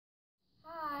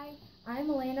I'm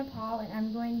Elena Paul, and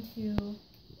I'm going to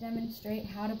demonstrate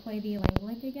how to play the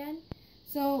Elenaleik again.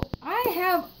 So I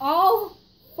have all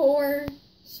 4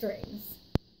 strings.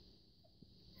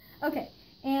 Okay,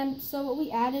 and so what we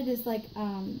added is like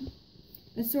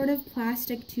a sort of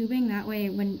plastic tubing, that way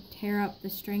it wouldn't tear up the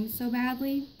strings so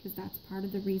badly, because that's part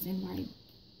of the reason why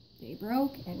they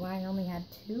broke and why I only had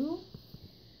 2.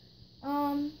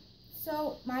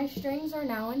 So my strings are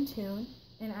now in tune,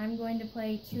 and I'm going to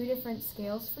play 2 different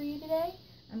scales for you today.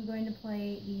 I'm going to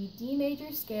play the D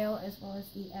major scale as well as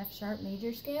the F sharp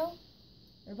major scale.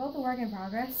 They're both a work in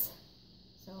progress,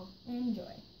 so enjoy.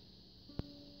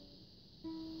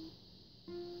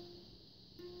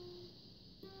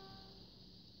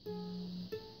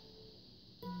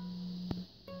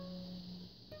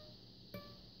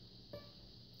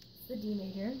 The D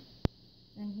major,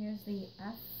 and here's the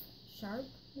F sharp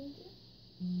major.